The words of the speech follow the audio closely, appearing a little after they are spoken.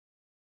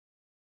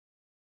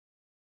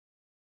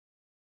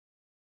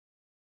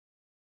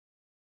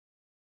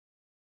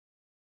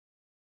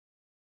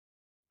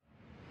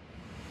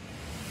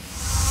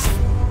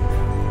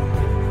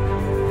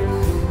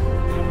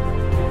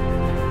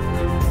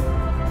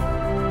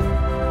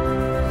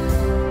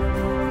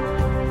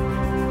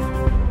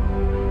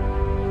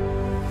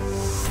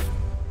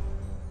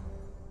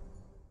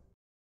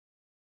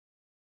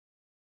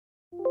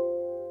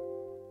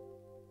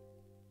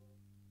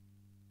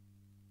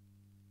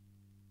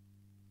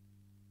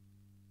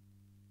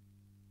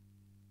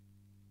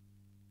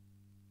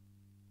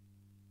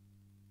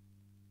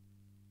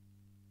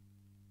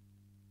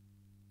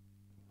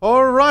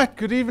All right,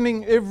 good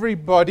evening,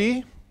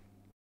 everybody.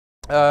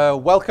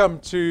 Welcome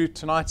to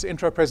tonight's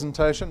intro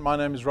presentation. My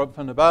name is Rob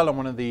van der Bijl. I'm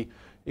one of the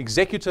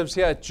executives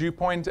here at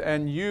DuePoint,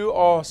 and you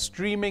are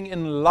streaming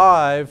in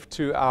live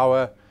to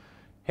our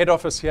head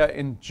office here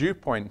in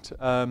DuePoint,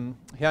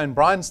 here in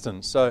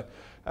Bryanston. So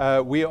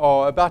we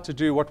are about to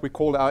do what we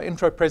call our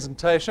intro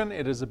presentation.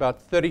 It is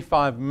about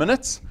 35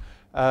 minutes,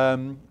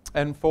 and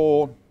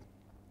for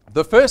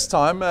the first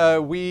time,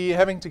 we're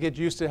having to get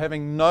used to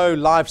having no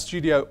live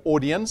studio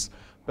audience.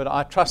 But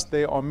I trust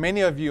there are many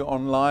of you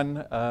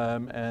online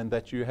and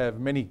that you have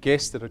many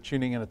guests that are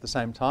tuning in at the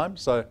same time.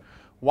 So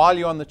while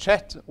you're on the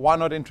chat, why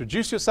not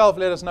introduce yourself?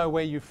 Let us know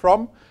where you're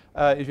from.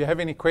 If you have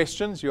any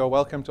questions, you are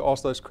welcome to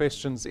ask those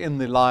questions in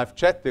the live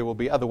chat. There will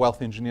be other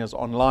wealth engineers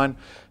online,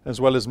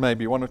 as well as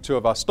maybe one or two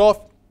of our staff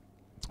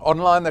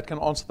online that can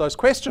answer those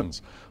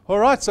questions. All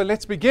right, so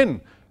let's begin.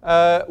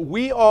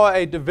 We are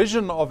a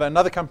division of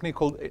another company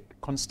called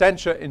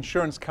Constantia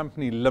Insurance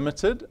Company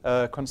Limited.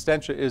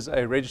 Constantia is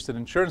a registered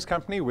insurance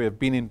company. We have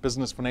been in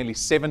business for nearly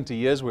 70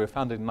 years. We were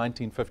founded in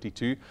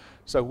 1952.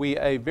 So we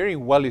are a very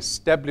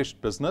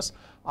well-established business.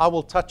 I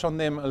will touch on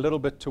them a little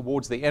bit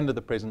towards the end of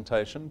the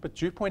presentation, but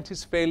DuePoint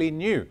is fairly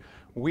new.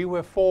 We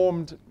were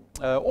formed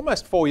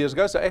almost 4 years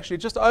ago, so actually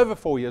just over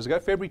 4 years ago,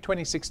 February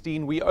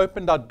 2016, we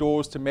opened our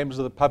doors to members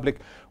of the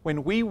public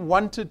when we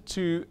wanted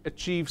to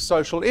achieve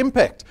social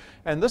impact.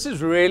 And this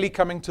is really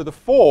coming to the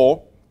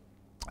fore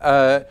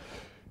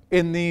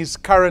in these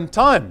current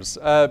times,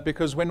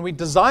 because when we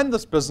designed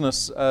this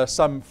business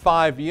some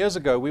 5 years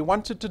ago, we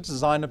wanted to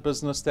design a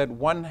business that,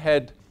 one,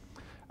 had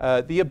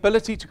the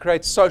ability to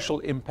create social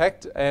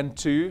impact, and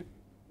two,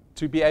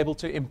 to be able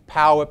to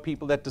empower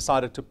people that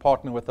decided to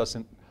partner with us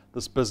in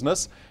this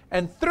business,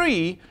 and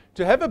three,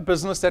 to have a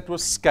business that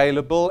was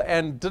scalable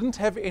and didn't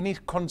have any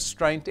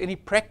constraint, any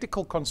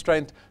practical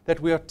constraint that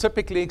we are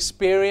typically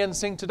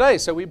experiencing today.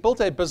 So we built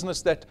a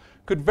business that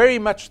could very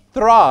much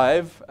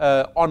thrive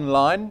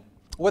online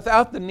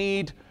without the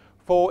need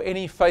for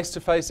any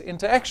face-to-face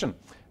interaction.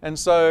 And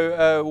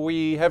so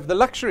we have the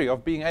luxury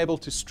of being able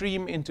to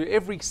stream into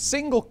every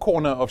single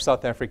corner of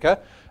South Africa,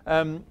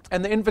 and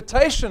the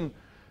invitation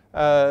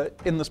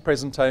in this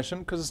presentation,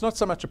 because it's not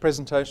so much a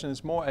presentation,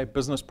 it's more a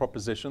business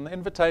proposition. The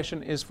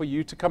invitation is for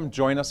you to come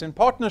join us in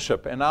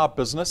partnership, and our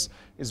business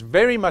is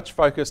very much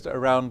focused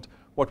around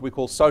what we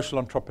call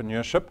social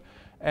entrepreneurship,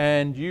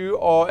 and you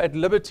are at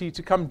liberty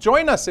to come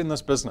join us in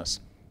this business.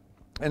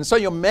 And so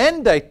your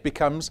mandate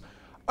becomes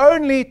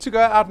only to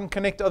go out and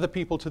connect other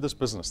people to this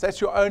business.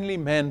 That's your only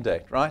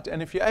mandate, right?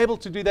 And if you're able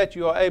to do that,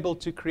 you are able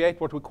to create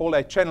what we call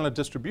a channel of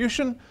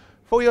distribution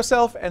for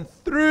yourself, and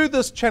through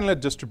this channel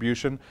of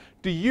distribution,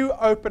 do you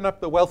open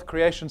up the wealth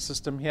creation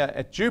system here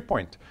at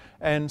DuePoint.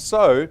 And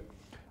so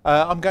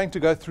I'm going to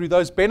go through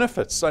those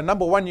benefits. So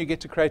number one, you get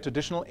to create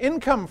additional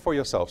income for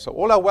yourself. So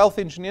all our wealth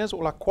engineers,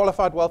 all our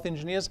qualified wealth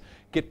engineers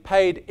get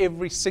paid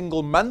every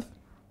single month,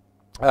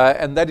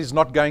 and that is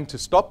not going to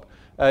stop,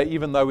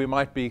 even though we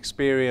might be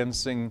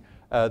experiencing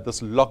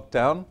this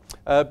lockdown.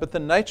 But the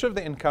nature of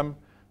the income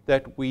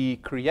that we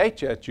create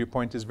here at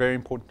DuePoint is very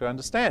important to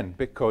understand,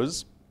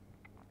 because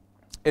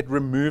it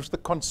removes the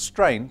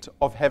constraint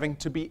of having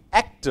to be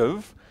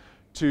active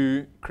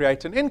to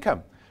create an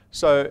income.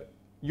 So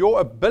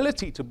your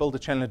ability to build a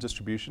channel of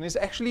distribution is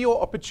actually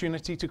your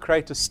opportunity to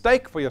create a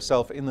stake for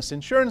yourself in this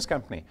insurance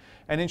company.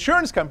 And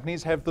insurance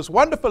companies have this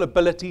wonderful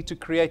ability to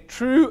create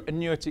true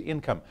annuity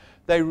income.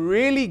 They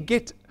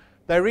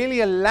really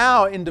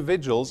allow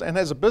individuals, and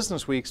as a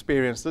business we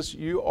experience this,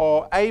 you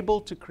are able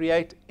to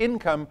create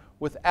income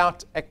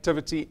without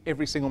activity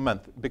every single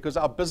month, because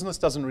our business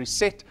doesn't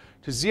reset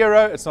to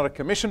zero. It's not a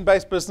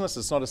commission-based business.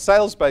 It's not a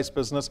sales-based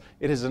business.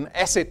 It is an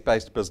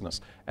asset-based business.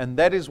 And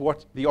that is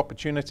what the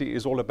opportunity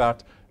is all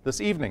about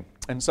this evening.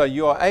 And so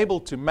you are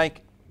able to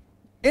make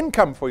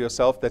income for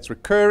yourself that's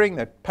recurring,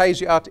 that pays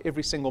you out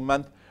every single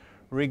month,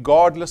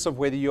 regardless of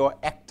whether you're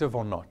active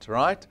or not,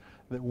 right?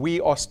 That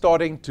we are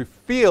starting to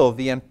feel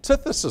the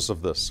antithesis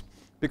of this,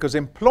 because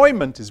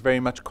employment is very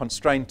much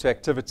constrained to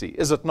activity,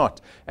 is it not?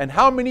 And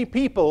how many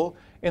people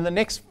in the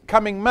next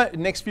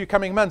few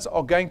coming months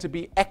are going to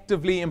be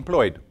actively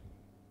employed?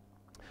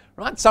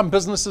 Right? Some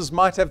businesses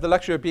might have the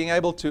luxury of being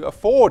able to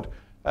afford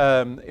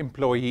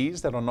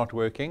employees that are not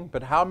working,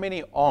 but how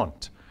many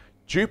aren't?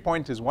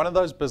 DuePoint is one of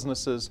those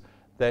businesses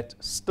that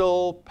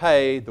still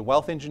pay the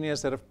wealth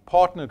engineers that have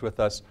partnered with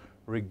us,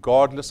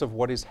 regardless of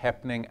what is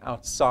happening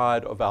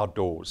outside of our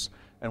doors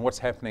and what's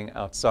happening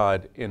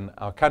outside in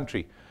our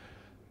country.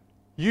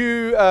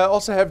 You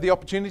also have the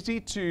opportunity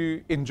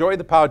to enjoy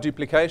the power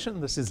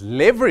duplication. This is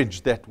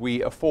leverage that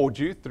we afford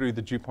you through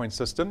the DuePoint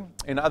system.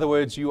 In other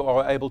words, you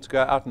are able to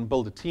go out and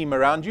build a team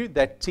around you.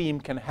 That team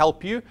can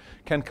help you,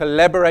 can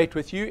collaborate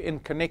with you in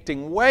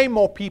connecting way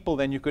more people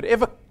than you could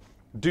ever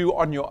do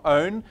on your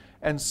own.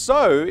 And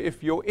so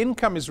if your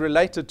income is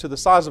related to the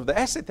size of the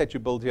asset that you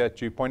build here at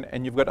DuePoint,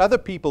 and you've got other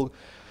people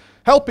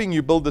helping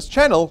you build this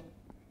channel,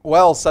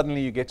 well,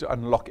 suddenly you get to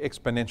unlock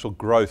exponential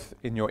growth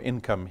in your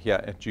income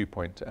here at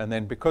DuePoint. And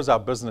then because our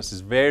business is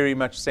very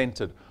much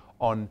centered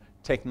on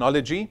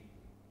technology,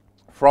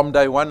 from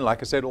day one, like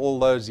I said, all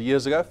those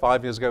years ago,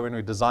 5 years ago when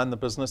we designed the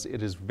business,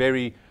 it is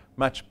very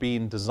much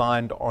been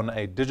designed on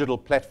a digital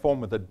platform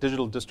with a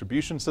digital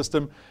distribution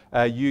system.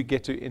 You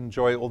get to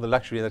enjoy all the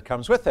luxury that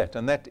comes with that,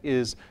 and that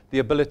is the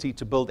ability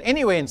to build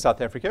anywhere in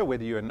South Africa,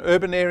 whether you're in an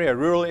urban area, a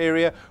rural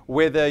area,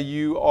 whether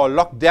you are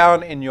locked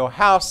down in your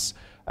house,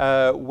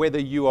 whether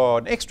you are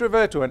an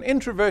extrovert or an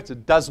introvert,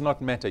 it does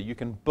not matter. You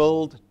can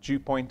build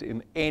DuePoint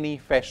in any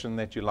fashion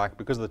that you like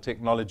because of the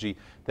technology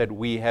that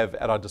we have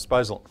at our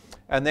disposal.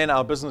 And then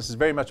our business is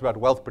very much about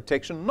wealth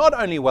protection, not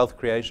only wealth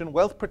creation,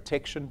 wealth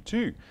protection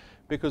too.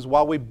 Because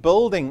while we're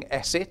building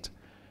asset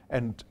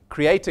and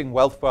creating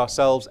wealth for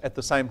ourselves, at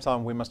the same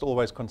time, we must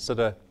always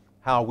consider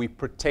how we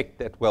protect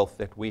that wealth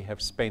that we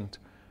have spent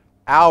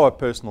our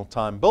personal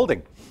time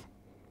building.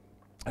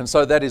 And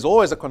so that is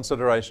always a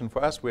consideration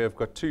for us. We have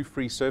got 2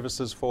 free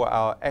services for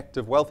our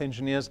active wealth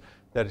engineers.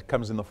 That it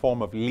comes in the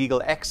form of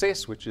legal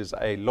access, which is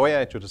a lawyer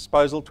at your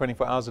disposal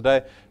 24 hours a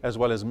day, as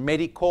well as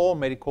Medicall.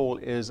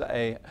 Medicall is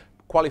a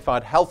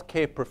qualified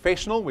healthcare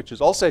professional, which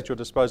is also at your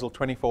disposal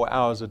 24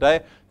 hours a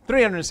day,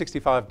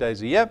 365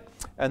 days a year.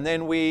 And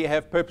then we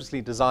have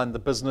purposely designed the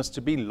business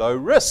to be low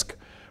risk,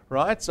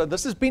 right? So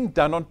this has been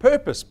done on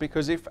purpose,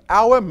 because if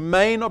our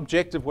main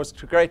objective was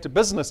to create a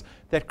business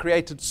that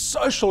created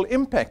social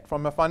impact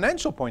from a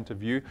financial point of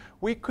view,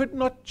 we could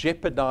not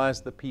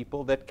jeopardize the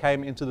people that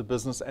came into the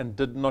business and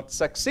did not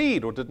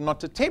succeed or did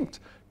not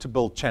attempt to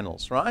build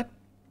channels, right?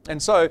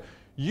 And so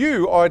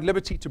you are at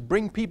liberty to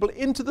bring people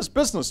into this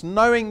business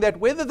knowing that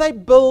whether they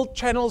build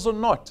channels or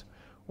not,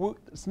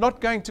 it's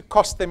not going to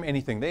cost them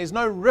anything. There is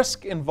no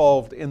risk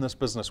involved in this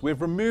business.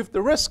 We've removed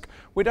the risk.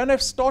 We don't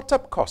have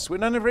startup costs. We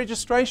don't have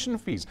registration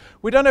fees.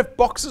 We don't have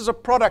boxes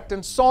of product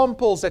and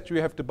samples that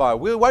you have to buy.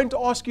 We won't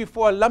ask you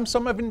for a lump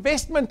sum of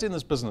investment in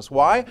this business.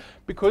 Why?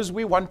 Because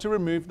we want to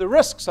remove the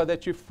risk so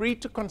that you're free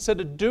to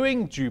consider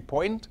doing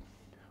DuePoint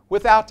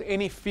without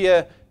any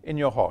fear in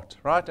your heart,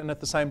 right? And at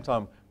the same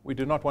time, we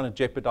do not want to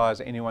jeopardize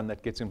anyone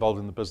that gets involved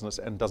in the business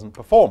and doesn't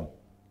perform.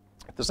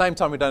 At the same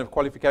time, we don't have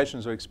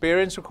qualifications or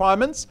experience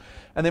requirements.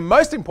 And then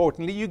most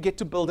importantly, you get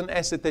to build an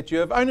asset that you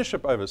have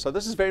ownership over. So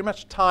this is very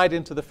much tied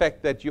into the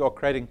fact that you are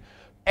creating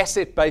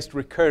asset-based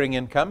recurring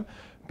income.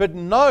 But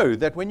know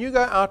that when you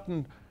go out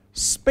and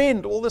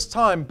spend all this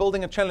time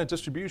building a channel of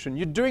distribution,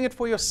 you're doing it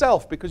for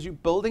yourself, because you're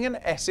building an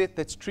asset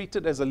that's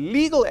treated as a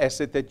legal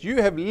asset that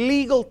you have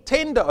legal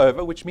tender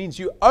over, which means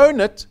you own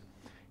it.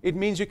 It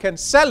means you can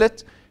sell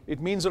it. It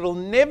means it will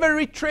never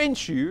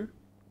retrench you,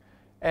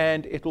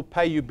 and it will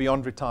pay you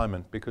beyond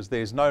retirement, because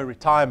there's no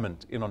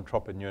retirement in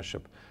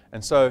entrepreneurship.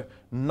 And so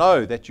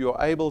know that you're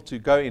able to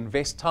go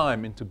invest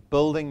time into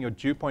building your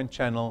DuePoint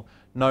channel,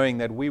 knowing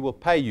that we will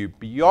pay you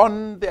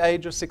beyond the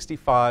age of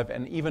 65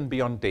 and even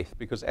beyond death,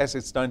 because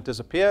assets don't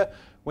disappear.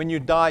 When you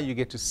die, you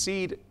get to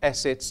cede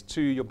assets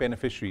to your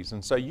beneficiaries.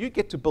 And so you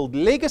get to build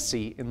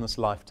legacy in this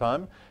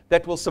lifetime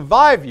that will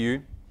survive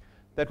you,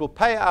 that will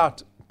pay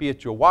out, be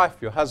it your wife,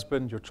 your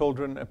husband, your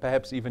children, and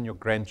perhaps even your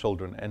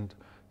grandchildren. And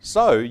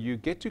so you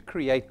get to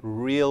create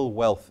real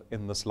wealth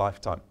in this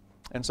lifetime.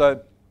 And so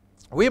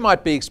we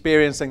might be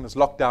experiencing this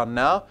lockdown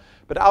now,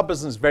 but our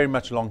business is very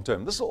much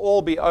long-term. This will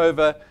all be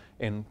over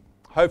in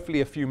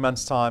hopefully a few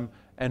months' time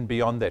and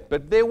beyond that.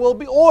 But there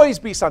will always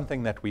be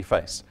something that we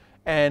face.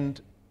 And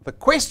the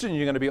question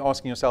you're going to be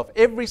asking yourself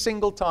every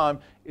single time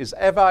is,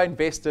 have I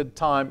invested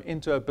time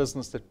into a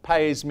business that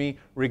pays me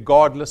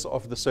regardless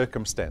of the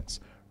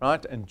circumstance?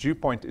 Right? And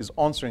DuePoint is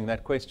answering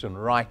that question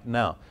right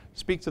now.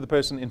 Speak to the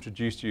person who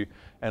introduced you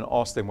and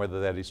ask them whether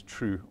that is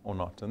true or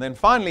not. And then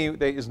finally,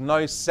 there is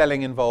no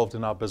selling involved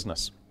in our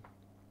business.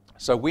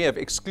 So we have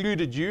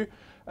excluded you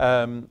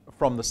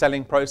from the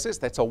selling process.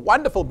 That's a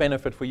wonderful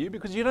benefit for you,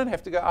 because you don't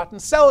have to go out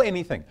and sell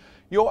anything.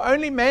 Your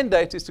only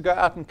mandate is to go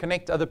out and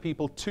connect other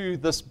people to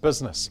this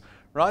business.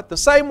 Right? The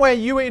same way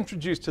you were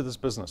introduced to this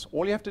business.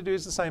 All you have to do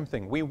is the same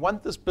thing. We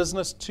want this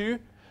business to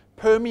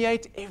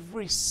permeate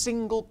every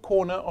single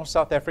corner of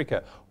South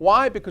Africa.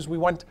 Why? Because we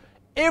want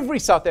every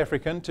South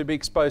African to be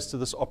exposed to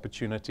this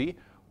opportunity.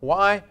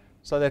 Why?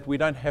 So that we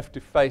don't have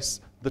to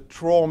face the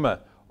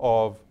trauma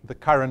of the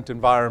current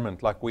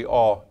environment like we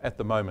are at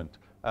the moment,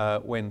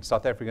 when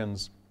South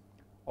Africans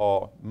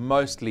are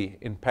mostly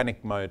in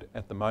panic mode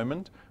at the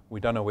moment. We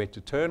don't know where to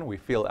turn. We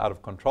feel out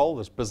of control.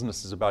 This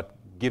business is about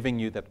giving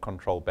you that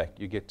control back.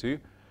 You get to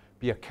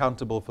be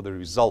accountable for the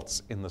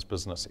results in this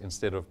business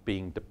instead of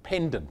being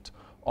dependent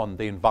on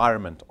the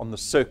environment, on the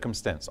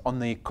circumstance, on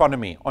the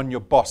economy, on your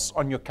boss,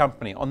 on your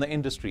company, on the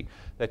industry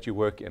that you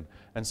work in.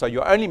 And so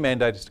your only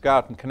mandate is to go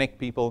out and connect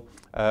people.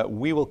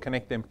 We will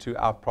connect them to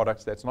our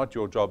products. That's not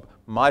your job.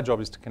 My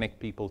job is to connect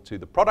people to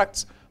the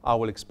products. I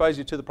will expose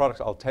you to the products.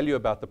 I'll tell you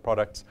about the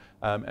products.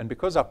 And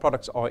because our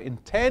products are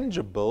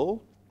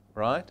intangible,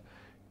 right,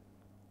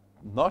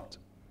 not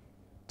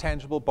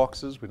tangible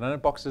boxes. We don't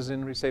have boxes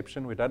in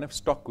reception. We don't have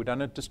stock. We don't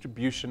have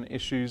distribution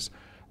issues.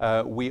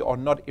 We are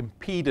not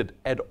impeded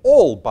at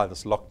all by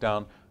this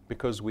lockdown,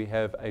 because we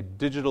have a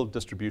digital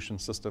distribution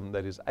system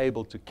that is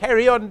able to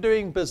carry on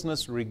doing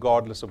business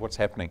regardless of what's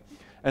happening.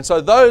 And so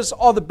those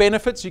are the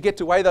benefits. You get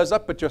to weigh those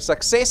up, but your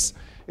success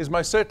is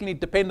most certainly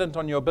dependent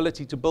on your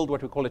ability to build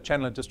what we call a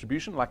channel of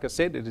distribution. Like I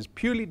said, it is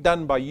purely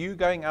done by you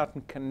going out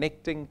and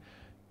connecting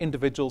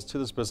individuals to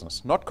this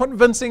business, not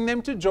convincing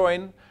them to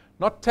join,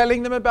 not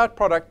telling them about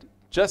product,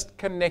 just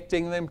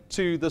connecting them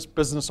to this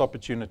business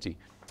opportunity,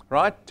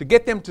 right? To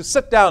get them to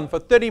sit down for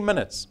 30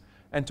 minutes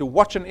and to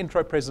watch an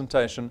intro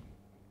presentation.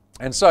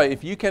 And so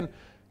if you can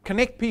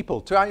connect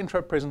people to our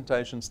intro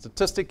presentation,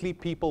 statistically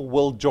people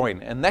will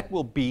join, and that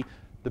will be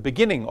the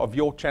beginning of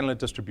your channel of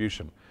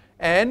distribution.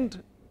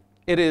 And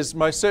it is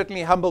most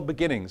certainly humble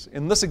beginnings.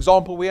 In this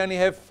example, we only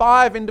have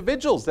 5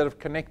 individuals that have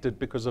connected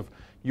because of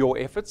your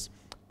efforts,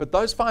 but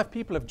those 5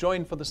 people have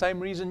joined for the same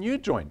reason you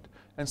joined.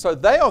 And so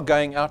they are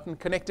going out and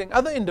connecting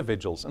other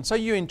individuals. And so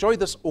you enjoy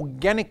this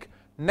organic,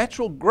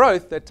 natural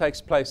growth that takes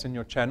place in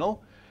your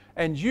channel,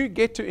 and you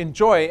get to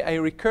enjoy a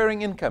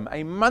recurring income,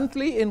 a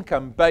monthly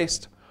income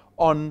based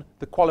on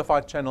the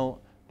qualified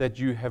channel that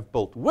you have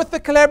built, with the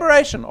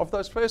collaboration of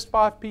those first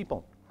 5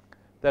 people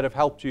that have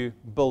helped you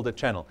build a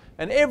channel.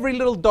 And every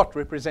little dot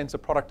represents a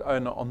product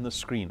owner on the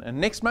screen.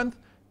 And next month,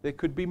 there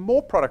could be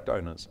more product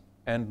owners.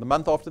 And the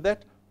month after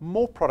that,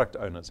 more product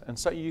owners. And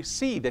so you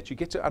see that you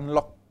get to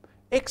unlock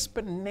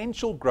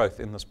exponential growth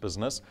in this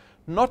business,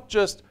 not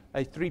just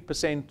a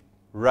 3%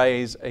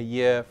 raise a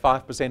year,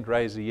 5%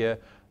 raise a year.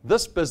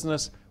 This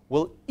business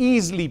will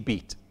easily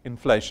beat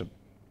inflation.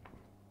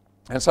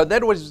 And so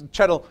that was the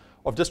channel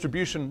of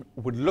distribution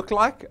would look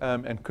like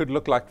and could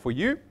look like for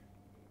you.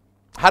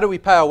 How do we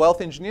pay our wealth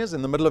engineers?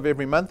 In the middle of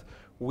every month,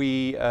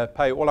 we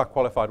pay all our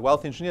qualified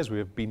wealth engineers. We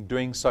have been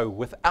doing so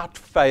without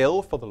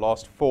fail for the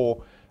last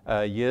 4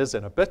 years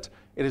and a bit.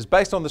 It is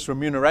based on this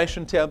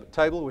remuneration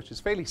table, which is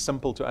fairly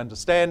simple to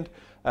understand.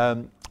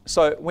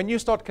 So when you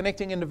start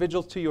connecting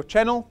individuals to your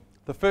channel,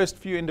 the first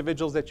few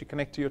individuals that you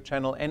connect to your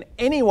channel and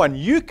anyone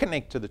you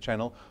connect to the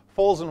channel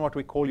falls in what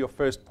we call your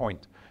first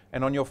point.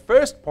 And on your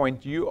first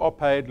point, you are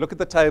paid, look at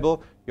the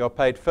table, you are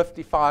paid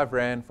 55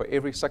 Rand for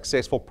every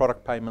successful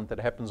product payment that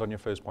happens on your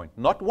first point.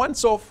 Not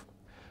once off,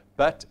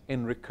 but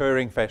in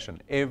recurring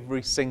fashion,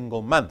 every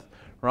single month,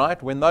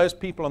 right? When those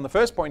people on the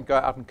first point go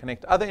out and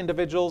connect other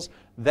individuals,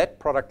 that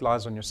product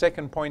lies on your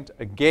second point.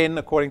 Again,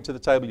 according to the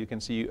table, you can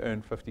see you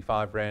earn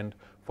 55 Rand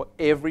for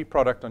every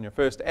product on your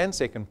first and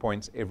second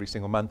points every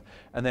single month.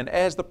 And then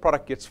as the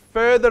product gets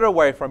further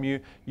away from you,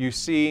 you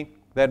see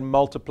that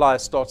multiplier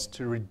starts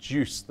to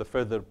reduce the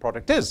further the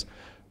product is.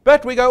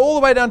 But we go all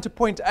the way down to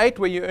point 8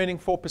 where you're earning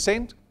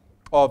 4%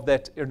 of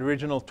that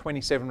original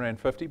 27.50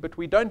 Rand, but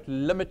we don't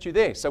limit you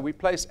there. So we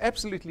place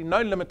absolutely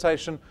no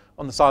limitation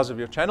on the size of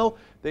your channel.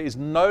 There is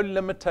no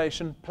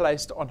limitation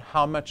placed on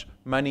how much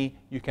money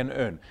you can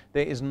earn.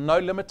 There is no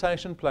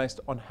limitation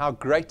placed on how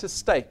great a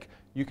stake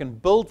you can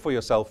build for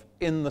yourself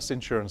in this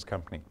insurance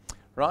company,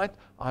 right?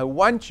 I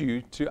want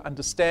you to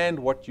understand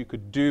what you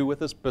could do with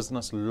this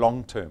business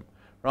long term.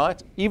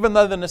 Right? Even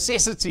though the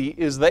necessity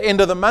is the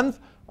end of the month,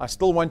 I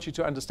still want you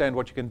to understand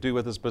what you can do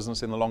with this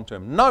business in the long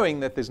term,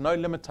 knowing that there's no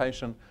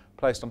limitation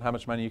placed on how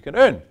much money you can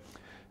earn.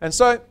 And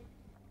so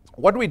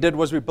what we did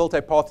was we built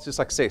a path to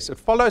success. It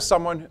follows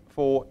someone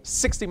for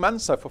 60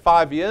 months, so for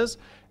 5 years,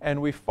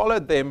 and we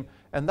followed them,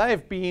 and they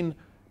have been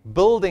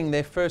building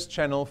their first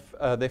channel,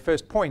 their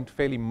first point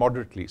fairly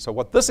moderately. So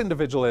what this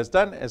individual has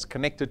done is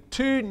connected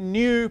 2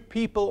 new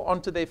people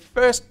onto their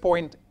first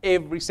point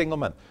every single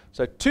month.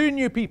 So 2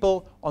 new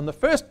people on the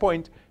first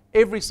point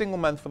every single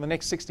month for the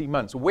next 60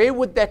 months. Where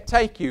would that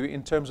take you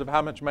in terms of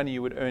how much money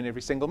you would earn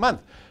every single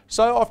month?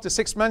 So after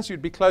 6 months,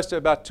 you'd be close to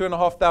about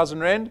 2,500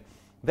 Rand.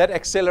 That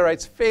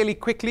accelerates fairly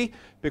quickly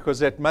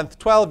because at month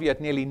 12, you're at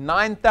nearly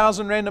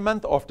 9,000 Rand a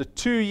month. After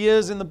 2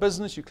 years in the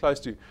business, you're close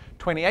to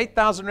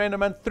 28,000 Rand a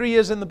month. 3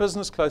 years in the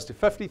business, close to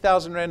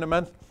 50,000 Rand a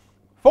month.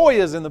 4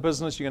 years in the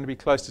business, you're going to be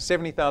close to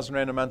 70,000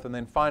 Rand a month. And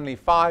then finally,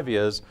 5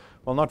 years,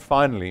 well, not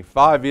finally,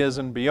 5 years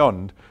and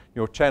beyond,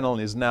 your channel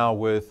is now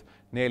worth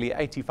nearly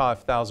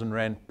 85,000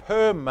 Rand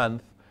per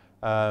month.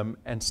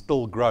 And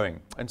still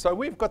growing. And so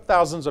we've got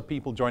thousands of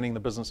people joining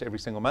the business every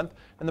single month,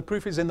 and the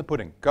proof is in the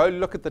pudding. Go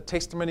look at the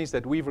testimonies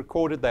that we've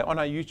recorded. They're on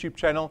our YouTube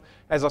channel.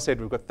 As I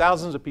said, we've got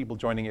thousands of people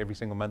joining every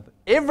single month.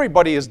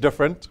 Everybody is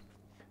different.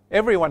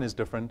 Everyone is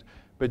different.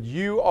 But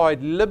you are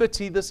at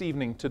liberty this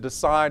evening to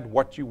decide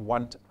what you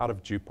want out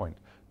of DuePoint.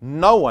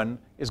 No one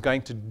is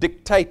going to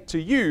dictate to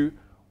you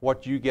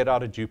what you get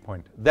out of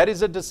DuePoint. That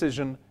is a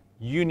decision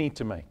you need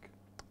to make.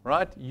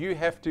 Right? You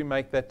have to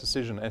make that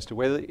decision as to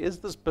whether is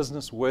this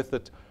business worth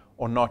it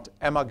or not.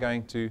 Am I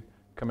going to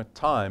commit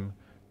time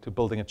to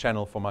building a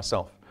channel for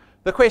myself?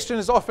 The question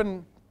is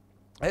often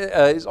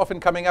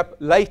coming up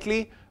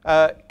lately.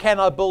 Can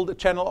I build a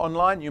channel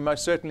online? You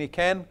most certainly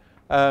can.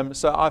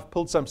 So I've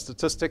pulled some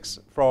statistics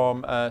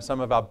from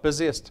some of our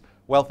busiest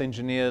wealth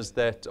engineers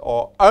that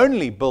are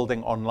only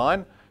building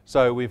online.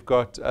 So we've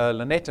got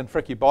Lynette and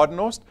Frikkie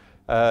Badenhorst.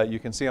 You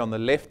can see on the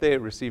left there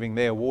receiving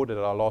their award at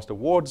our last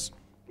awards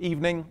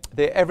evening.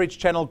 Their average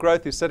channel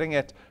growth is sitting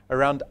at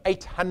around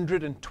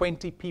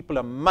 820 people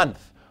a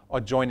month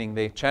are joining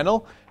their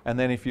channel. And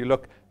then if you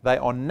look, they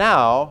are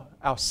now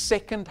our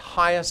second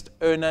highest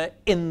earner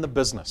in the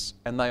business,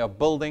 and they are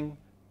building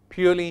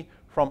purely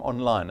from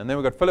online. And then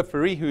we've got Philip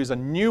Fourie, who is a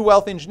new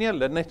wealth engineer.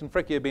 Lynette and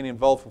Frikkie have been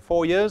involved for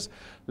 4 years.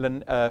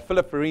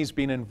 Philip Fourie's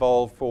been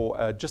involved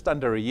for just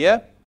under a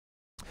year.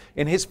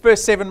 In his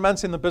first 7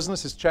 months in the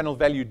business, his channel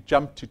value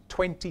jumped to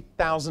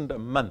 $20,000 a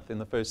month in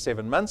the first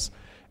 7 months,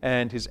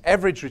 and his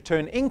average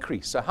return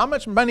increased. So how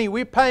much money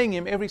we're paying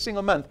him every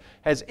single month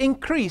has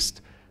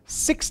increased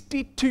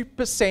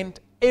 62%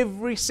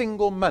 every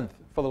single month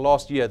for the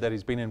last year that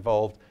he's been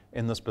involved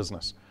in this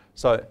business.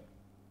 So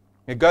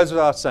it goes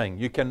without saying,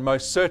 you can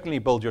most certainly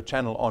build your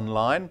channel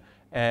online,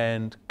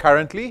 and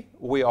currently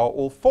we are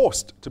all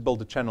forced to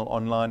build a channel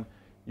online.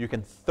 You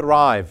can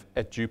thrive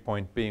at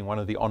DuePoint being one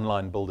of the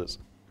online builders.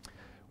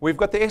 We've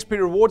got the SP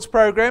Rewards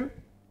program.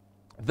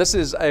 This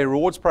is a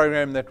rewards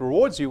program that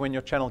rewards you when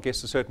your channel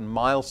gets to certain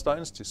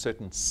milestones, to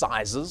certain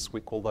sizes. We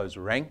call those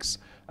ranks.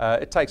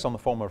 It takes on the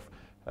form of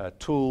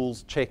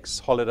tools, checks,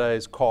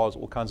 holidays, cars,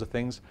 all kinds of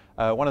things.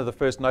 One of the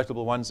first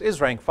notable ones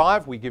is rank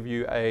 5. We give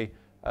you a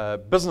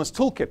business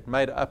toolkit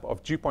made up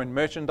of DuePoint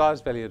merchandise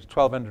valued at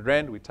 1,200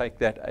 Rand. We take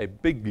that a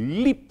big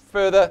leap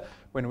further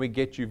when we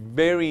get you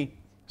very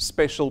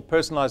special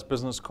personalized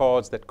business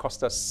cards that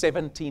cost us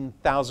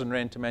 17,000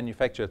 Rand to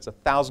manufacture. It's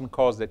 1,000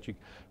 cards that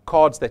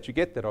you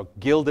get that are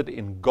gilded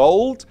in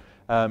gold,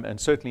 and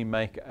certainly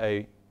make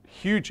a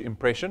huge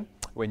impression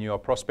when you are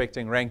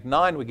prospecting. Rank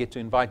 9, we get to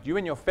invite you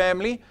and your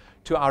family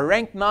to our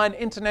Rank 9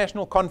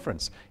 International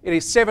Conference. It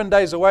is 7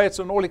 days away. It's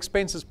an all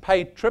expenses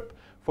paid trip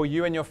for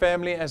you and your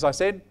family. As I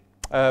said,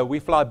 we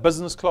fly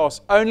business class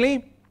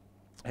only,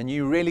 and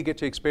you really get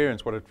to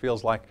experience what it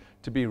feels like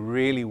to be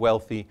really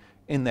wealthy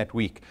in that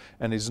week.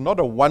 And it's not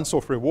a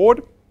once-off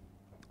reward.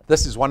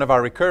 This is one of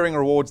our recurring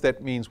rewards.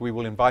 That means we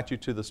will invite you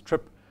to this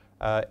trip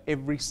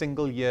every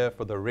single year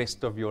for the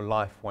rest of your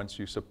life once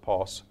you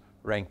surpass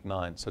rank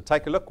 9. So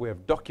take a look. We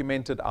have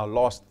documented our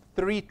last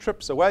 3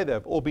 trips away. They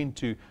have all been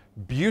to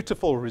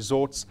beautiful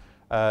resorts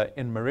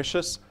in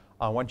Mauritius.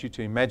 I want you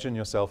to imagine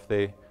yourself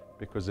there,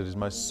 because it is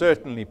most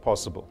certainly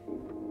possible.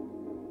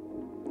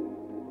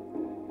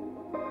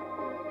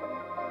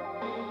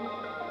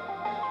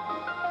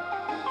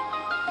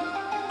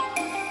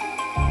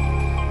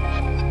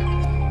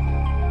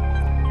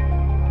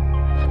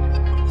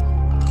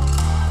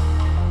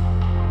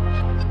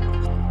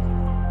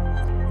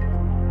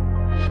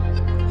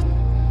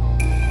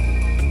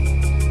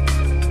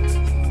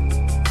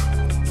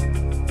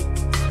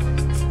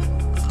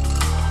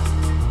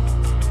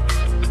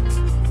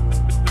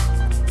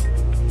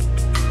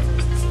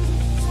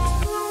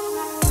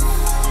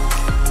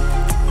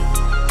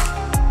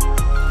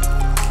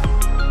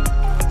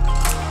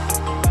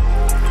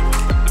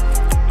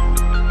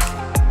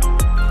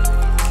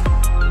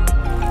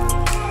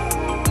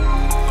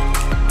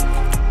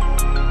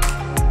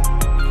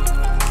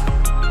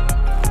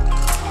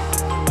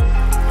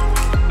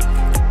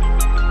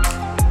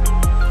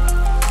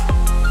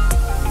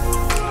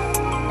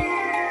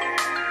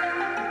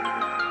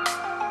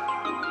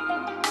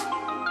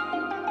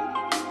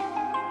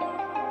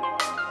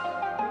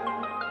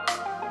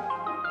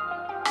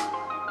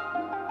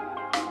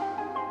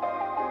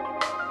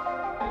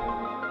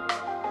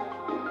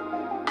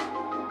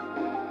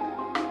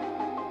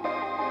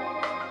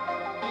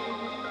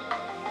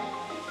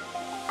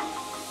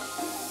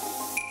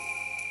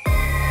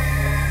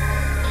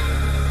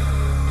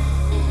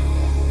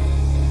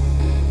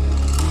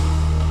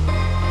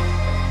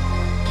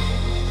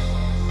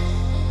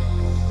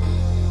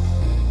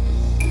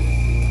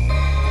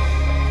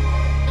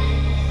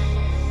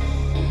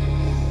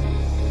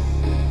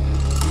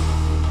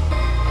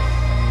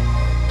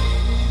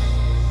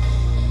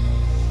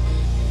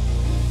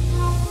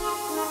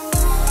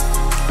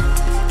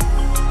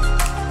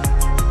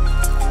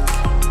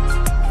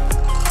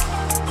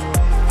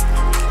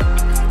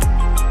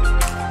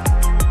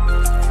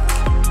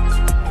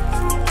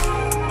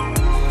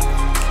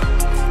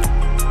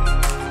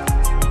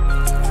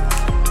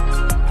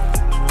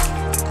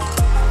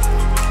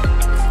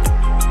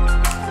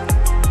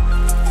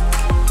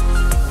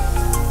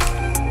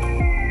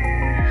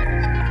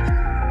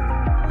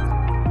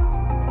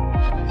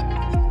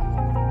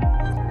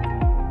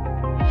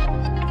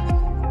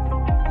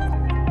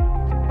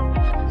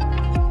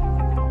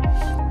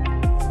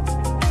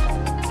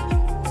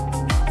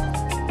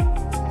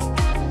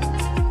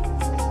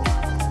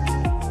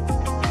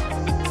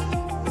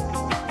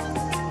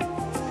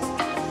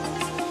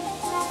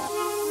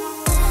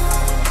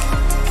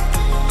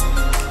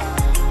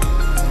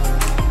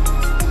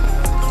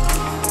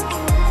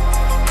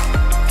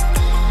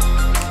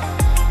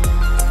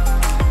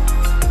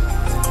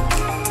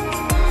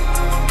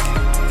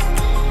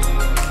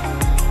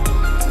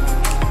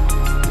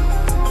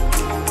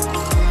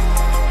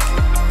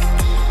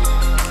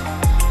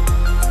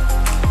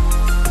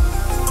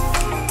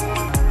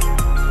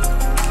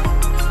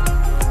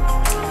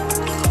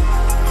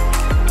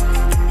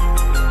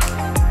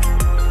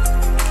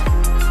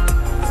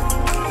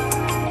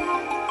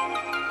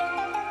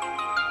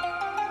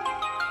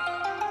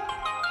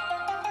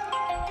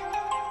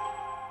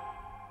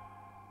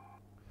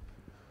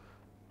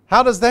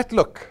 How does that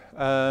look?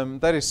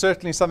 That is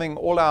certainly something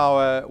all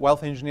our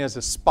wealth engineers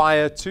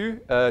aspire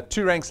to.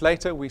 2 ranks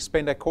later, we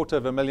spend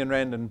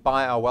R250,000 and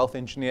buy our wealth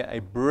engineer a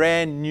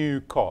brand new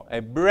car. A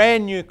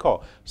brand new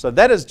car. So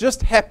that has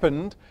just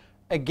happened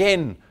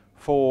again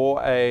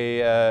for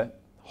a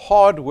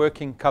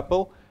hard-working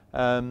couple.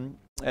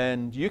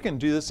 And you can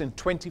do this in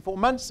 24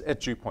 months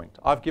at DuePoint.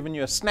 I've given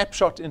you a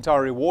snapshot into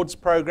our rewards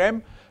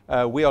program.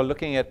 We are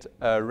looking at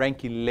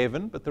rank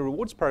 11, but the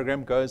rewards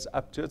program goes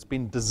up to, it's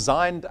been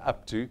designed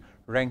up to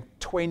rank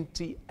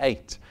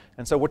 28.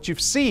 And so what you've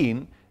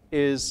seen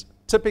is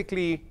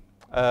typically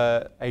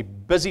a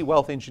busy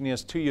wealth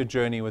engineer's 2-year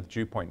journey with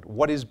DuePoint.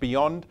 What is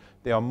beyond?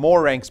 There are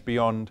more ranks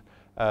beyond.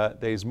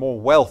 There's more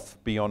wealth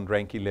beyond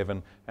rank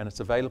 11, and it's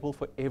available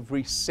for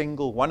every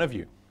single one of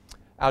you.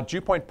 Our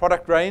DuePoint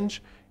product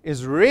range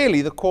is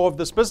really the core of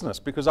this business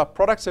because our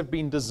products have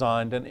been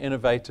designed and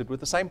innovated with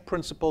the same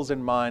principles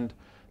in mind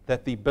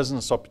that the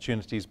business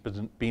opportunities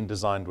been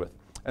designed with.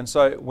 And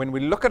so when we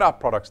look at our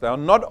products, they are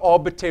not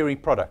arbitrary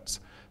products.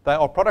 They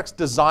are products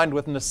designed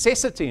with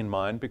necessity in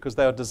mind because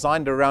they are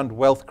designed around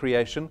wealth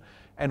creation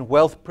and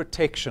wealth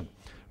protection.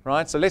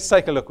 Right? So let's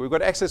take a look. We've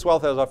got Access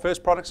Wealth as our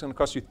first product. It's going to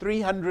cost you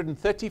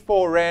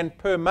 334 Rand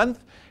per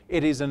month.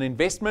 It is an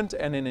investment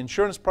and an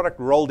insurance product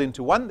rolled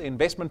into one. The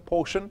investment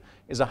portion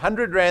is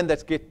 100 Rand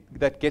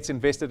that gets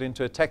invested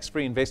into a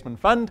tax-free investment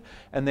fund.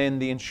 And then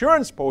the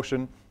insurance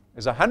portion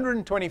is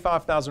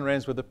 125,000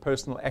 Rands worth of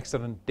personal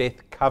accident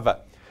death cover.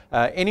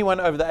 Anyone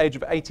over the age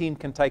of 18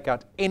 can take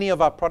out any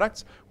of our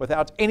products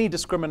without any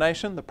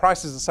discrimination. The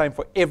price is the same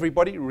for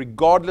everybody,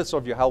 regardless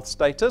of your health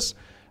status.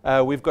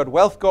 We've got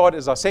Wealth Guard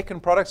as our second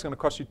product. It's going to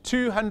cost you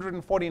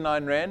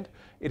 249 Rand.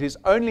 It is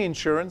only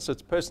insurance.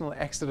 It's personal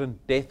accident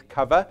death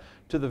cover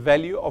to the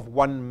value of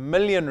 1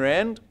 million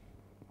Rand.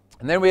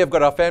 And then we have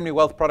got our Family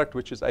Wealth product,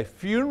 which is a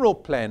funeral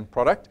plan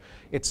product.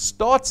 It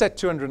starts at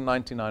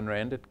 299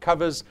 Rand. It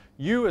covers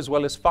you as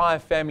well as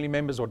 5 family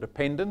members or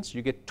dependents.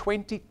 You get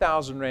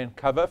 20,000 Rand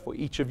cover for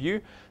each of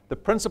you. The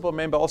principal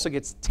member also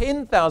gets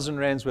 10,000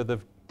 Rands worth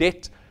of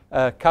debt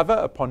cover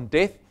upon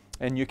death.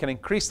 And you can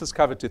increase this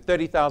cover to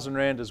 30,000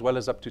 Rand as well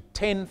as up to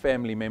 10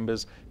 family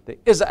members. There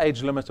is an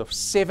age limit of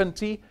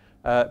 70,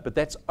 but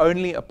that's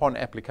only upon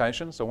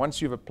application. So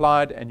once you've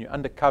applied and you're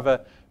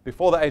undercover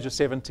before the age of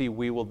 70,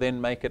 we will then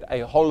make it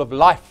a whole of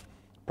life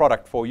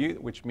product for you,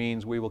 which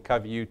means we will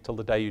cover you till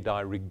the day you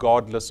die,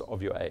 regardless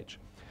of your age.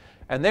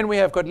 And then we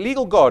have got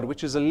Legal Guard,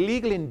 which is a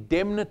legal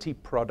indemnity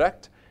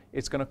product.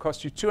 It's going to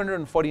cost you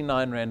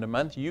 249 Rand a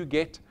month. You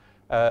get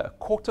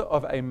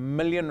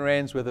 250,000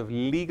 Rands worth of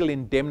legal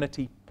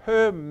indemnity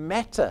per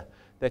matter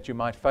that you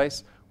might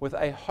face, with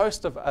a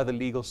host of other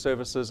legal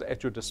services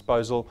at your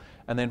disposal.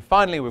 And then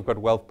finally, we've got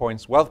Wealth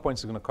Points. Wealth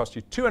Points are going to cost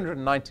you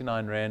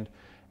 299 Rand.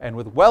 And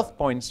with Wealth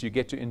Points, you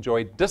get to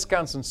enjoy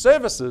discounts and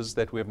services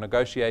that we have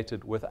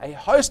negotiated with a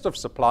host of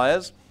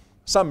suppliers,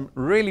 some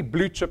really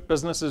blue chip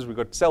businesses. We've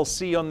got Cell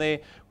C on there.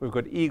 We've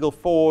got Eagle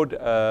Ford,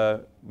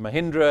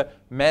 Mahindra,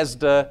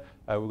 Mazda.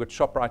 We've got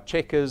ShopRite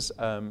Checkers.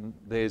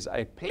 There's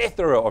a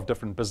plethora of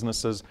different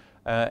businesses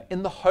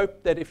in the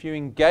hope that if you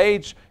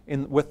engage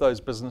with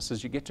those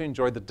businesses, you get to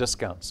enjoy the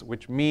discounts,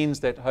 which means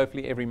that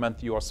hopefully every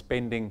month you are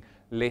spending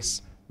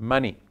less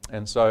money.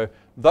 And so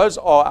those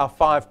are our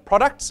 5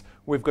 products.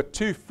 We've got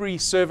 2 free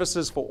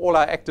services for all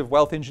our active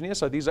wealth engineers.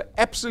 So these are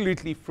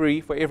absolutely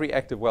free for every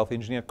active wealth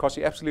engineer. It costs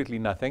you absolutely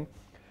nothing.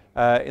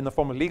 In the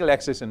form of legal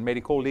access and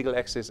medical. Legal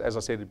access, as I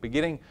said at the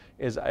beginning,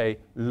 is a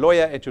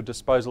lawyer at your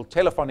disposal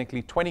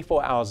telephonically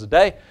 24 hours a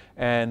day.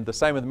 And the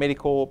same with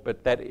medical,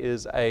 but that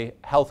is a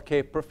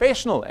healthcare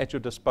professional at your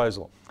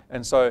disposal.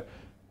 And so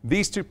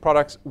these 2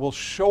 products will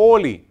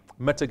surely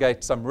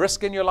mitigate some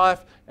risk in your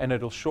life, and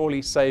it'll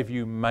surely save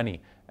you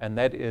money. And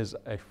that is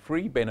a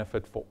free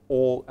benefit for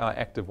all our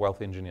active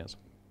wealth engineers.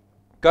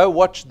 Go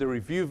watch the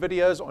review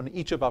videos on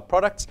each of our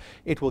products.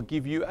 It will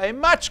give you a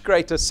much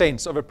greater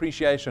sense of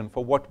appreciation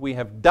for what we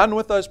have done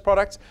with those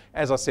products.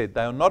 As I said,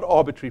 they are not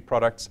arbitrary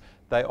products.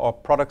 They are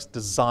products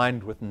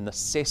designed with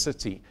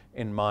necessity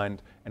in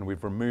mind, and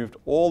we've removed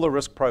all the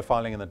risk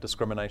profiling and the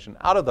discrimination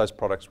out of those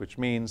products, which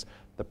means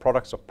the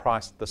products are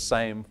priced the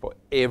same for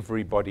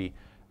everybody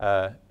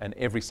and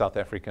every South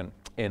African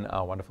in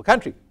our wonderful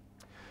country.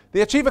 The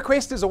Achiever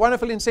Quest is a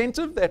wonderful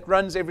incentive that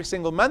runs every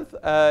single month.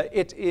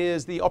 It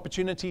is the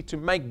opportunity to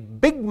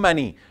make big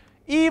money.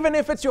 Even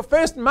if it's your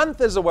first month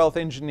as a wealth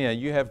engineer,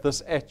 you have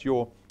this at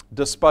your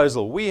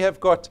disposal. We have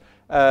got,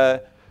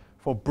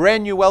 for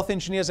brand new wealth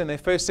engineers in their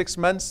first 6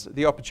 months,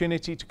 the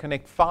opportunity to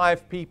connect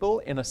 5 people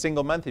in a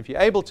single month. If you're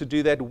able to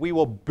do that, we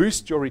will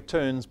boost your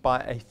returns by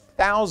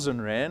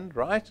 1,000 Rand,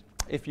 right?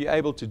 If you're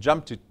able to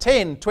jump to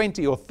 10,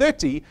 20, or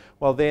 30,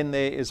 well, then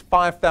there is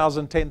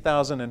 5,000,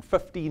 10,000, and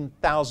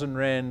 15,000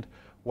 Rand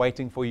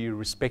waiting for you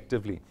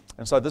respectively.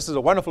 And so this is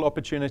a wonderful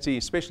opportunity,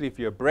 especially if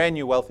you're a brand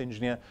new wealth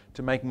engineer,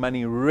 to make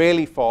money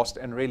really fast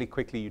and really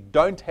quickly. You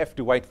don't have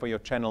to wait for your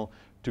channel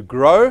to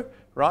grow,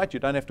 right? You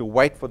don't have to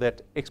wait for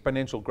that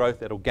exponential growth,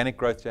 that organic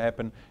growth to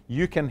happen.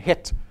 You can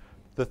hit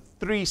the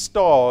 3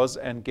 stars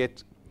and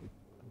get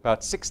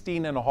about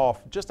 16 and a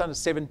half, just under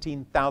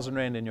 17,000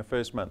 Rand in your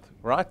first month,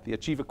 right? The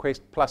Achiever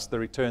Quest plus the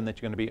return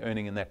that you're going to be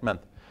earning in that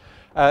month.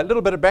 A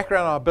little bit of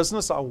background on our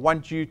business. I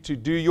want you to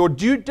do your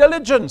due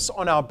diligence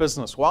on our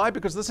business. Why?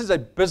 Because this is a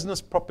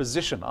business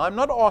proposition. I'm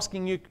not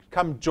asking you to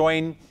come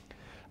join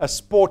a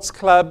sports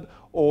club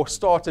or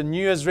start a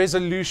New Year's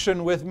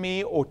resolution with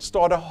me or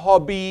start a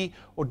hobby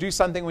or do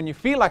something when you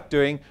feel like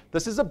doing.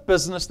 This is a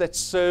business that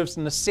serves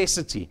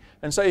necessity.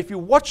 And so if you're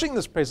watching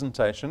this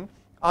presentation,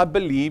 I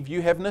believe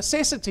you have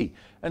necessity.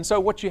 And so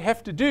what you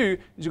have to do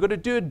is you've got to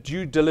do a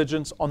due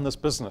diligence on this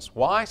business.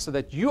 Why? So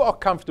that you are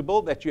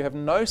comfortable, that you have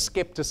no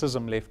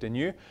skepticism left in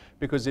you.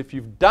 Because if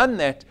you've done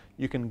that,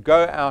 you can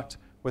go out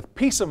with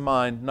peace of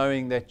mind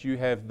knowing that you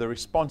have the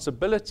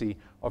responsibility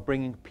of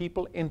bringing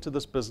people into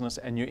this business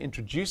and you're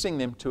introducing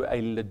them to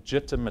a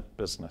legitimate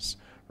business,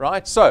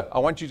 right? So I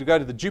want you to go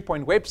to the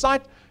DuePoint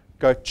website,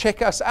 go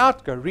check us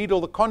out, go read all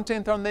the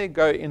content on there,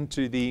 go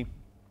into the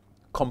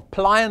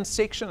compliance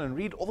section and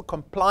read all the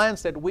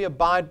compliance that we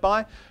abide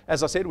by.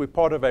 As I said, we're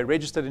part of a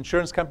registered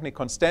insurance company,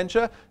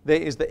 Constantia.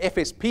 There is the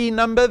FSP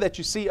number that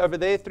you see over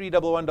there,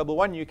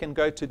 31111. You can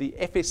go to the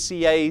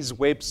FSCA's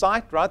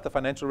website, right, the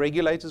financial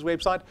regulator's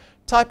website.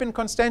 Type in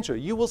Constantia.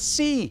 You will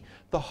see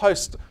the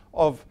host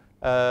of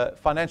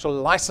financial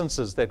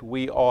licenses that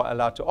we are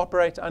allowed to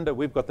operate under.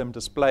 We've got them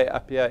displayed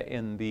up here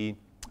in the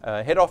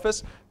head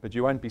office, but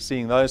you won't be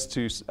seeing those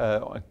too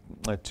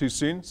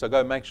soon. So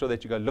go make sure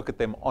that you go look at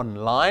them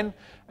online,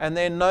 and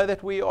then know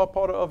that we are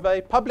part of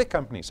a public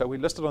company. So we're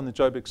listed on the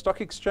Joburg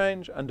Stock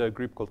Exchange under a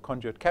group called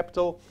Conduit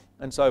Capital,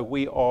 and so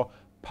we are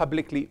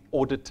publicly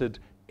audited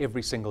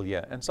every single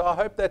year. And so I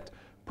hope that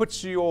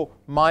puts your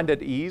mind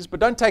at ease, but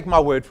don't take my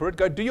word for it.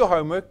 Go do your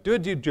homework, do a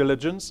due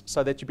diligence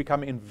so that you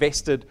become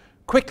invested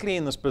quickly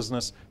in this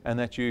business and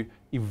that you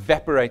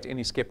evaporate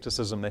any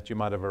skepticism that you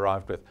might have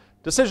arrived with.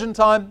 Decision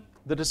time.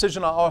 The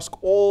decision I ask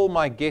all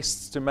my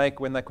guests to make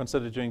when they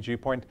consider doing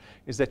DuePoint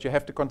is that you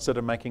have to consider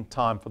making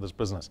time for this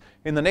business.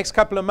 In the next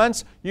couple of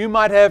months, you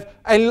might have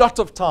a lot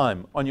of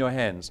time on your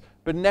hands,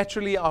 but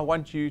naturally I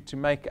want you to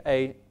make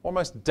a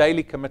almost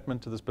daily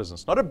commitment to this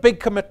business. Not a big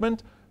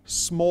commitment,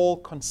 small,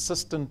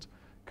 consistent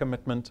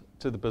commitment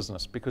to the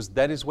business, because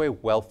that is where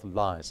wealth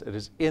lies. It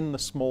is in the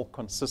small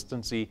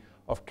consistency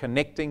of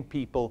connecting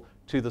people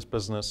to this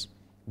business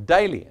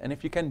daily. And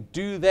if you can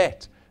do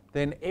that,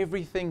 then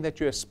everything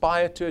that you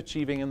aspire to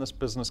achieving in this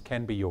business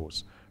can be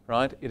yours,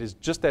 right? It is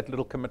just that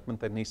little commitment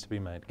that needs to be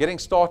made. Getting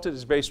started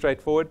is very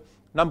straightforward.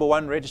 Number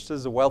one, register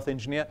as a wealth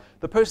engineer.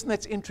 The person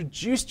that's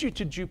introduced you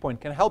to DuePoint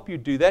can help you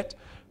do that,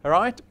 all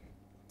right?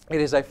 It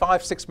is a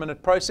 5-6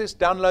 minute process.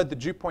 Download the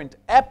DuePoint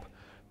app.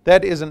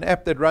 That is an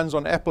app that runs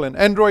on Apple and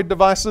Android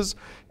devices.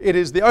 It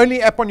is the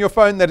only app on your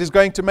phone that is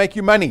going to make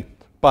you money,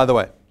 by the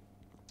way.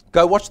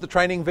 Go watch the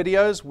training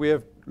videos. We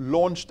have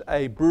launched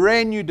a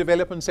brand new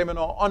development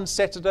seminar on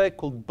Saturday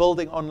called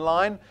Building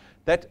Online.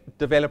 That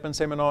development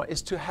seminar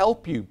is to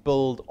help you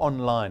build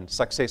online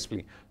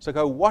successfully. So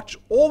go watch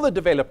all the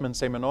development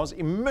seminars,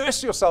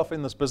 immerse yourself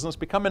in this business,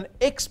 become an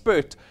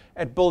expert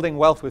at building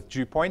wealth with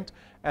DuePoint.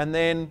 And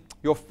then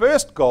your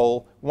first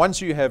goal,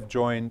 once you have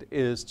joined,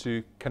 is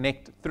to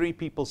connect 3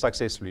 people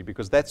successfully,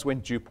 because that's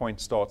when DuePoint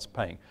starts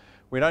paying.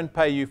 We don't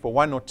pay you for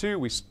 1 or 2.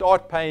 We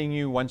start paying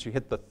you once you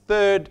hit the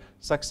 3rd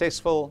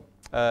successful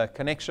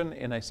connection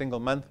in a single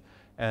month.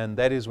 And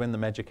that is when the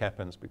magic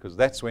happens, because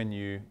that's when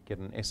you get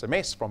an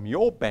SMS from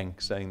your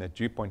bank saying that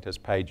DuePoint has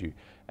paid you.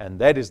 And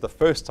that is the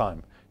first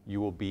time you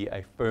will be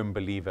a firm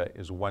believer,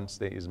 is once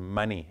there is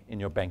money in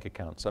your bank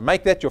account. So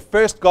make that your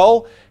first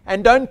goal,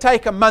 and don't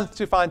take a month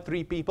to find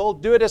 3 people.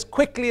 Do it as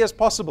quickly as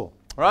possible,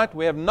 right?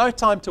 We have no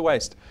time to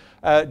waste.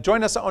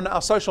 Join us on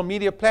our social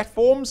media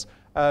platforms.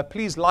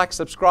 Please like,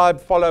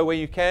 subscribe, follow where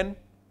you can.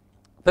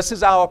 This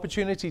is our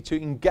opportunity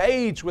to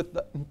engage with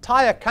the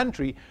entire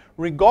country,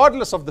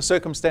 regardless of the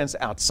circumstance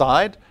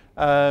outside.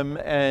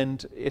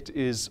 And it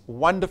is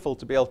wonderful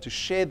to be able to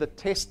share the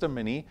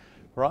testimony,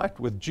 right,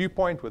 with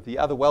DuePoint, with the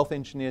other wealth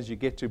engineers. You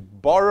get to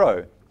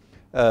borrow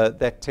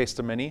that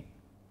testimony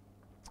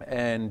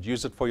and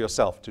use it for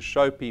yourself to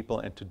show people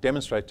and to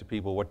demonstrate to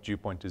people what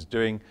DuePoint is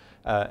doing.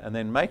 And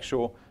then make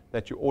sure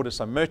that you order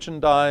some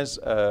merchandise.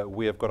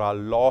 We have got our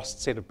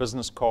last set of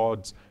business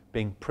cards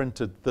being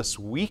printed this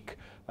week.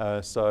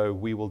 So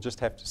we will just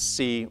have to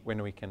see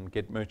when we can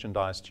get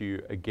merchandise to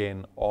you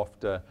again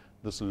after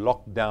this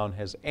lockdown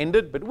has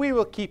ended. But we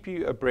will keep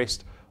you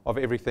abreast of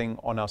everything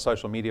on our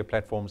social media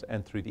platforms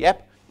and through the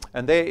app.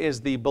 And there is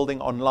the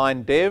Building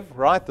Online Dev,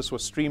 right? This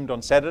was streamed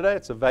on Saturday.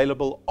 It's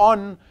available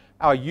on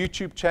our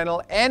YouTube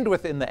channel and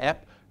within the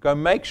app. Go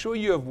make sure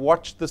you have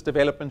watched this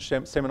development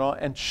seminar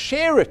and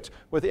share it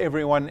with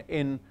everyone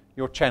in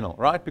your channel,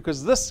 right?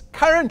 Because this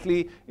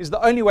currently is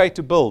the only way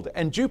to build.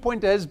 And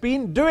DuePoint has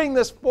been doing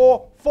this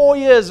for 4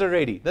 years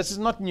already. This is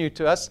not new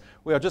to us.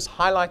 We are just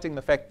highlighting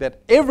the fact that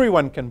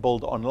everyone can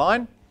build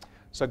online.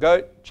 So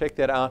go check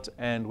that out.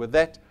 And with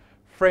that,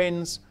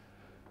 friends,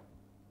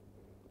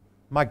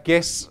 my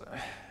guess,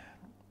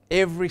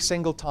 every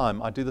single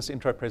time I do this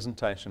intro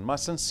presentation, my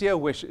sincere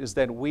wish is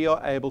that we are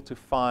able to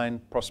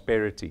find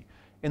prosperity.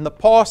 In the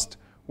past,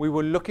 We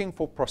were looking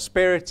for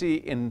prosperity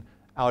in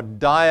our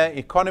dire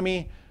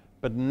economy,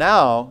 but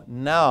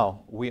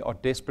now we are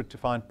desperate to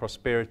find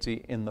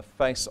prosperity in the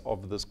face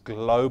of this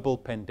global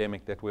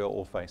pandemic that we are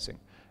all facing.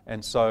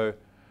 And so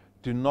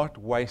do not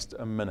waste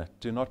a minute.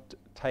 Do not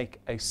take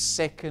a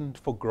second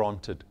for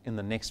granted in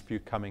the next few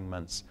coming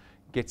months.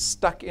 Get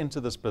stuck into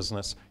this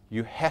business.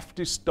 You have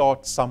to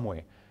start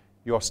somewhere.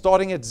 You are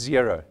starting at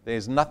zero.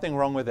 There's nothing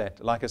wrong with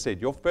that. Like I said,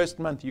 your first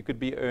month you could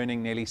be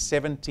earning nearly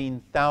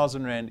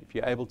 17,000 Rand if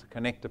you're able to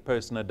connect a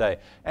person a day.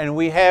 And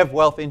we have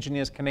wealth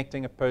engineers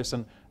connecting a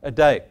person a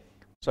day.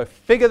 So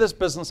figure this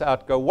business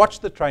out. Go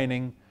watch the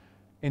training.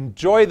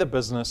 Enjoy the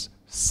business.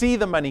 See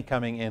the money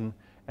coming in.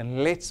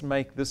 And let's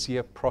make this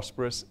year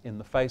prosperous in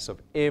the face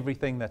of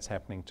everything that's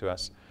happening to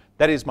us.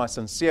 That is my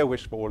sincere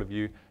wish for all of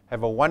you.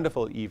 Have a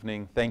wonderful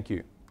evening. Thank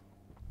you.